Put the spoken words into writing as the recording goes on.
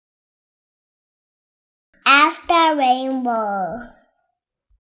afterRainbow.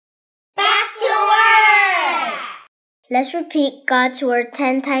 Back to work! Let's repeat God's Word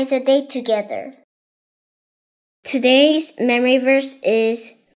 10 times a day together. Today's memory verse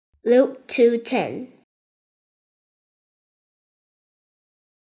is Luke 2:10.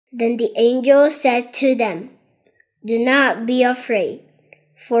 Then the angel said to them, "Do not be afraid,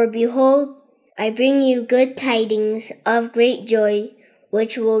 for behold, I bring you good tidings of great joy,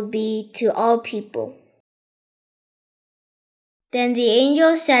 which will be to all people." Then the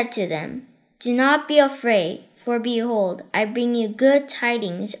angel said to them, "Do not be afraid, for behold, I bring you good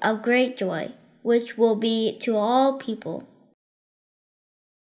tidings of great joy, which will be to all people."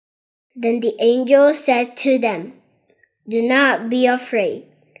 Then the angel said to them, "Do not be afraid,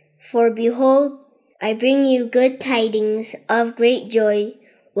 for behold, I bring you good tidings of great joy,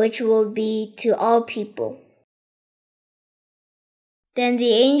 which will be to all people." Then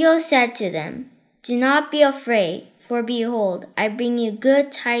the angel said to them, "Do not be afraid, for behold, I bring you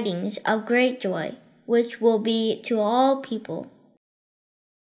good tidings of great joy, which will be to all people."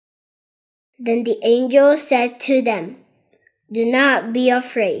 Then the angel said to them, "Do not be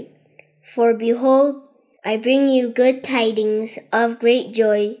afraid, for behold, I bring you good tidings of great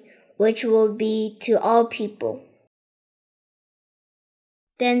joy, which will be to all people."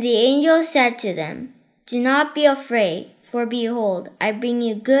 Then the angel said to them, "Do not be afraid, for behold, I bring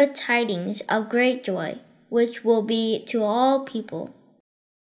you good tidings of great joy, which will be to all people."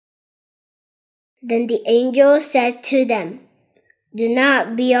 Then the angel said to them, "Do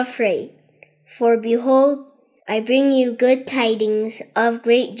not be afraid, for behold, I bring you good tidings of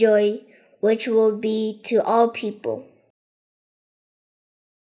great joy, which will be to all people."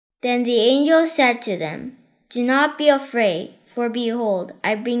 Then the angel said to them, "Do not be afraid, for behold,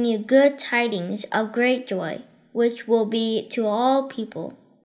 I bring you good tidings of great joy, which will be to all people."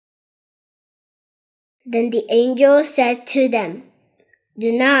 Then the angel said to them,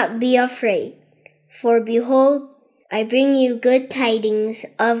 "Do not be afraid, for behold, I bring you good tidings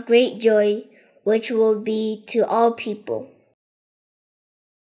of great joy, which will be to all people."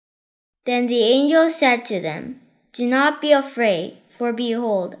 Then the angel said to them, "Do not be afraid, for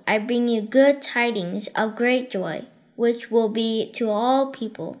behold, I bring you good tidings of great joy, which will be to all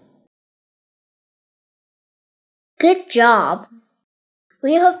people." Good job!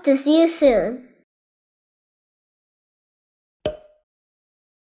 We hope to see you soon.